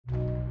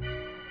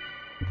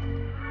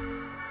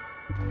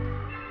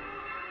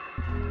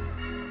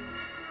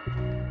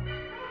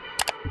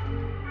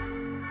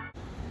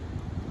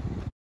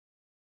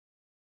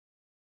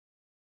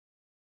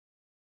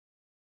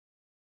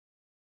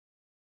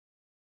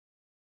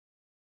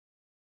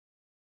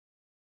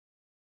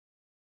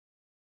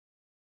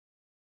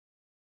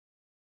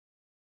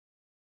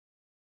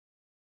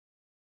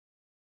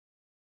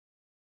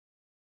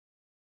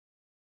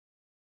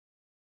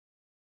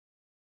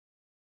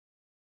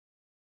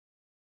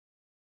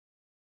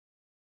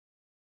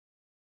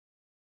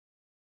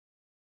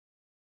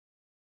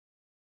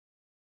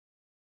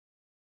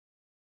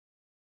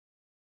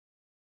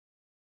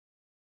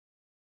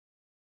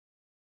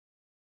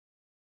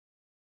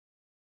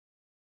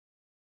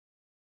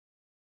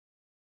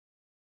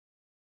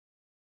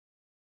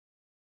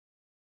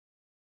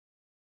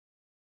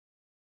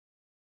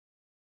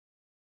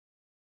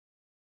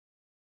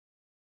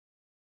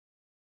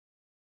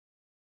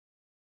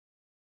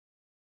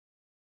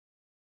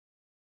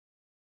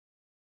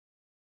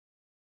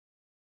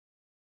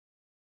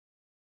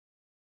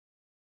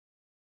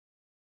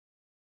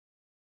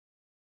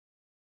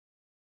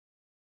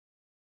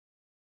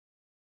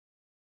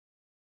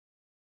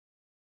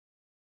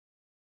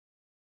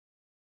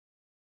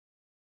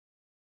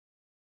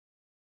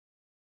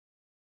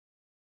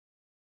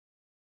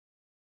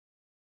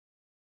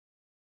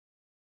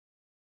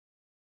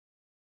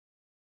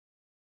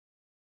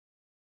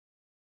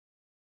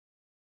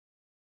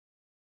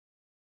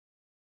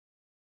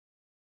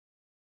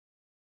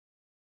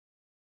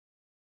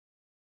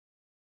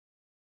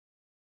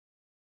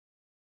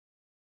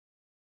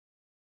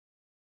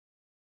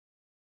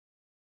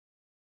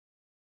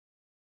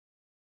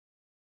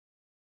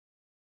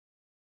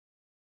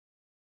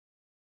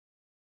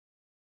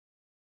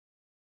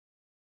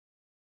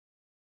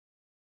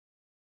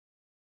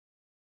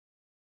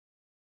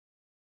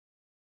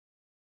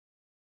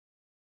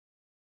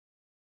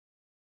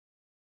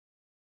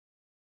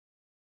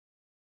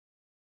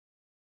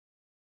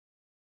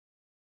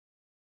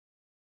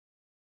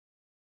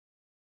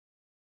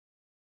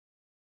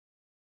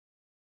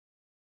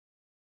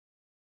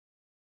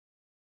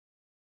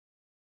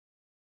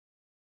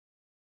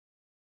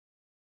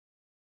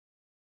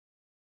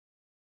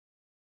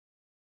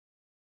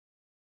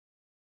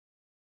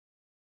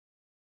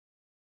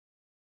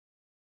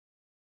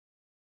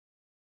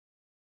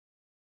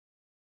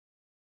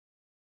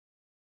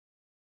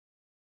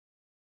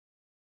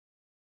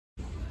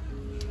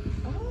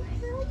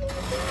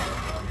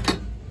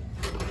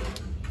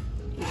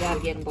Gotta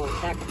get them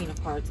both. That Queen of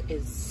Hearts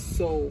is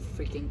so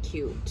freaking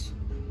cute.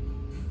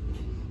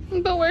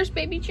 But where's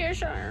baby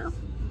Cheshire?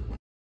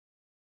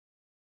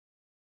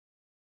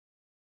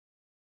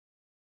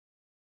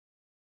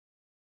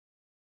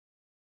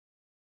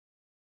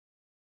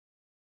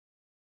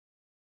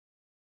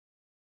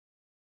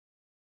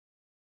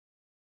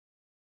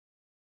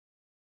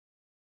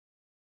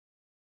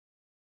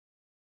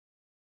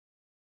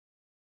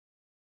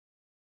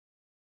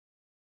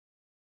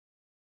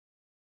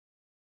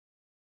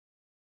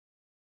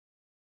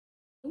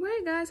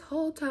 Alright guys,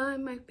 whole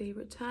time, my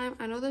favorite time.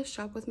 I know the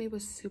shop with me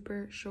was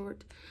super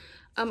short.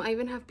 I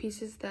even have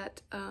pieces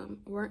that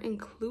weren't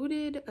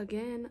included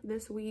again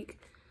this week.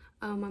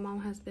 My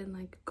mom has been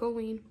like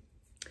going.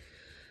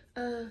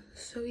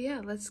 So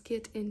yeah, let's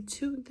get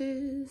into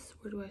this.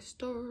 Where do I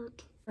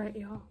start? Alright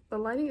y'all, the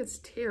lighting is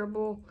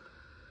terrible.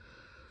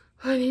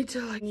 I need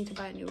to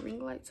buy a new ring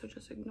light, so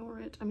just ignore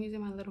it. I'm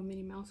using my little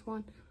Minnie Mouse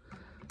one,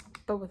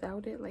 but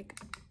without it, like,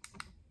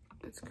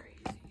 it's crazy.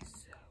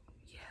 So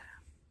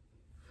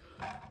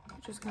yeah,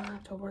 I'm just gonna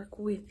have to work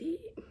with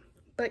it.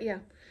 But yeah,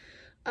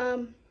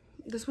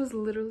 this was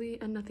literally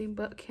a nothing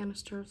but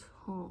Canisters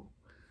haul.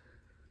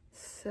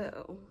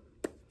 So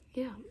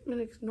yeah, I'm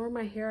gonna ignore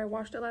my hair. I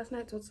washed it last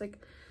night, so it's like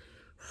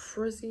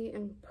frizzy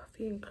and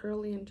puffy and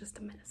curly and just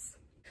a mess.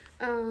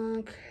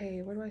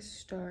 Okay, where do I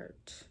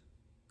start?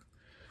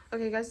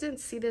 Okay, you guys didn't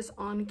see this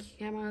on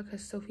camera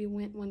because Sophie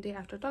went one day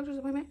after a doctor's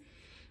appointment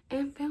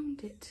and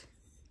found it.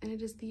 And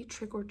it is the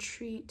Trick or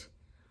Treat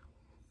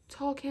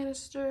tall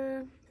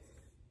canister,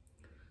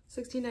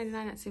 $16.99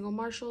 at Single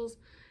Marshalls.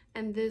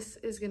 And this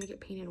is gonna get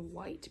painted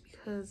white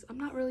because I'm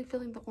not really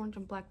feeling the orange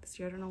and black this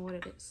year. I don't know what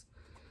it is.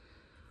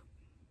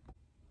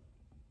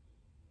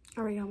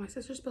 All right, y'all, my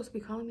sister's supposed to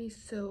be calling me,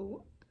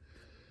 so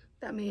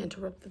that may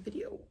interrupt the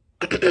video.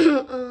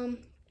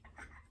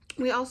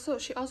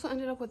 She also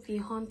ended up with the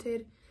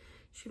Haunted.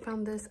 She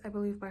found this, I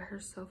believe, by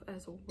herself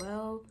as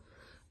well.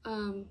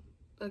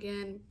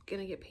 Again,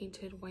 gonna get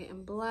painted white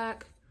and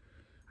black.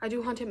 I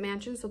do Haunted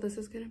Mansion, so this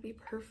is gonna be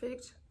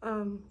perfect.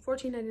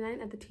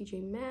 $14.99 at the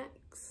TJ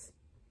Maxx.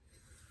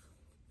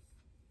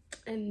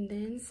 And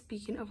then,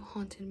 speaking of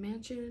Haunted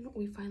Mansion,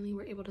 we finally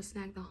were able to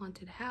snag the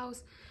Haunted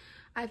House.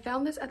 I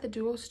found this at the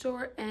Duo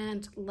store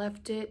and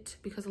left it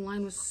because the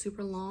line was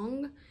super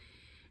long.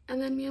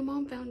 And then me and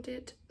mom found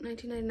it,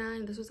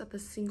 $19.99. This was at the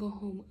Single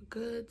Home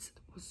Goods.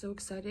 I was so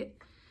excited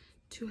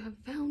to have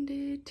found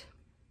it.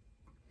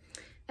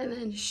 And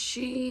then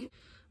she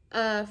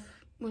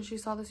when she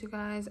saw this, you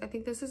guys. I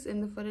think this is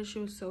in the footage. She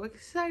was so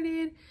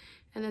excited.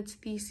 And it's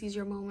the Seize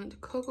Your Moment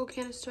Cocoa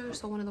Canister.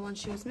 So one of the ones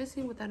she was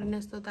missing with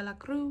Ernesto de la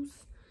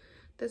Cruz.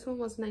 This one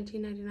was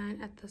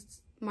 $19.99 at the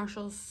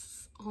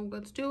Marshall's Home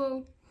Goods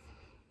Duo.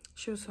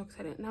 She was so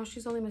excited. Now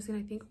she's only missing,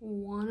 I think,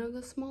 one of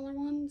the smaller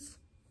ones.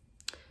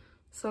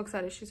 So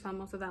excited she's found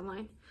most of that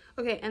line.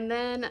 Okay, and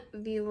then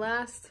the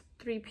last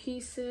 3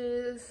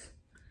 pieces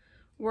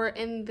were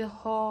in the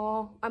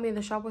haul. I mean,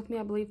 the shop with me.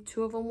 I believe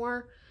 2 of them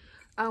were.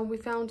 We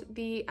found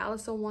the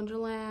Alice in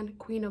Wonderland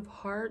Queen of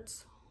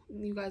Hearts.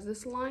 You guys,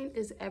 this line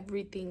is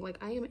everything. Like,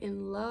 I am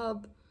in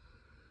love.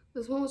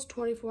 This one was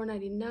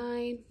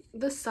 $24.99.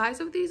 The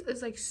size of these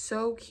is like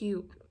so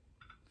cute.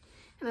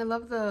 And I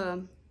love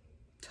the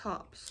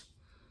tops.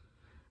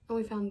 And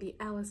we found the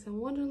Alice in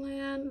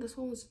Wonderland. This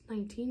one was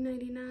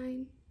 $19.99.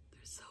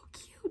 They're so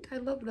cute. I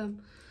love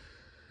them.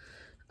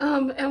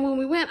 And when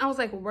we went, I was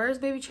like, where's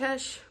baby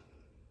Chesh?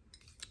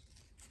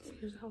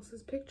 Here's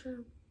Alice's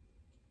picture.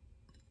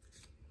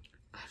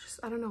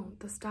 I don't know,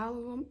 the style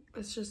of them,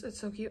 it's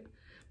so cute.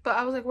 But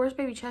I was like, where's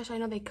baby Chesh? I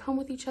know they come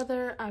with each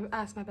other. I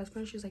asked my best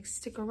friend, she was like,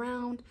 stick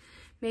around,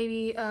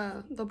 maybe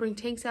they'll bring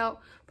tanks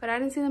out. But I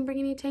didn't see them bring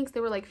any tanks.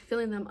 They were like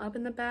filling them up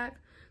in the back.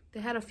 They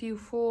had a few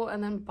full,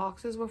 and then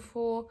boxes were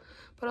full.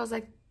 But I was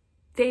like,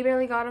 they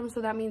barely got them,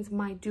 so that means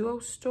my Duo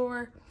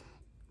store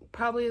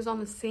probably is on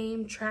the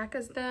same track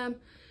as them.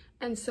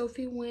 And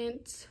Sophie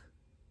went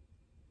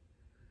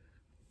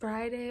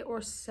Friday or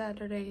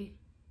Saturday.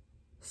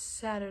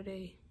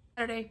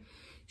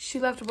 She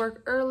left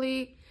work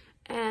early,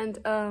 and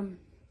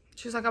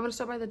she was like, I'm gonna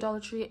stop by the Dollar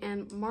Tree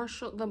and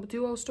Marshall, the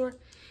Duo store,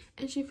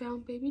 and she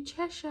found baby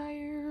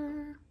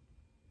Cheshire.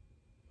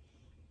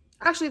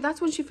 Actually,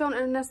 that's when she found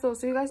Ernesto,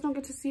 so you guys don't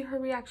get to see her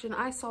reaction.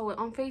 I saw it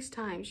on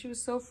FaceTime. She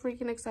was so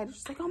freaking excited.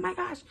 She's like, oh my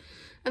gosh.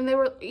 And they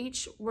were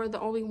each were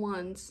the only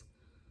ones.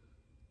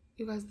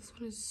 You guys, this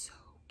one is so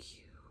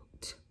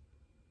cute.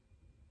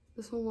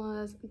 This one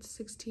was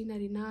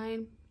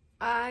 $16.99.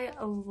 I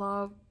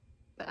love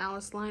the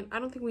Alice line. I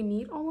don't think we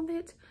need all of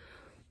it,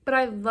 but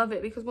I love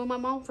it because when my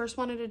mom first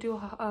wanted to do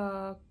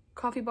a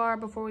coffee bar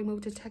before we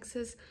moved to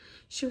Texas,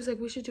 she was like,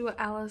 we should do an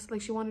Alice,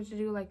 like she wanted to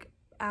do like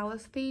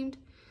Alice themed.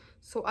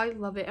 So I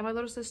love it. And my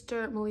little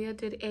sister Malia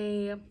did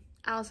a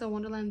Alice in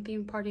Wonderland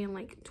themed party in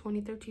like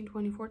 2013,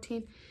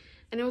 2014,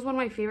 and it was one of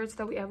my favorites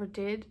that we ever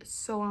did.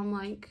 So I'm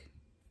like,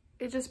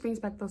 it just brings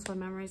back those fun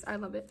memories. I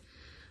love it.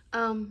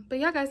 But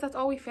yeah, guys, that's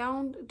all we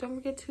found. Don't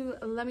forget to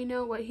let me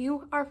know what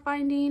you are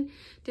finding.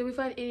 Did we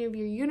find any of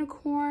your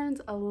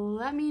unicorns?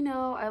 Let me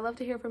know. I love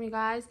to hear from you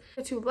guys.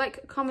 To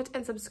like, comment,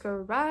 and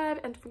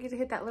subscribe, and don't forget to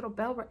hit that little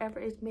bell wherever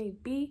it may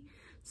be,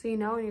 so you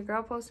know when your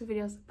girl posts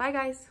videos. Bye,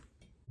 guys.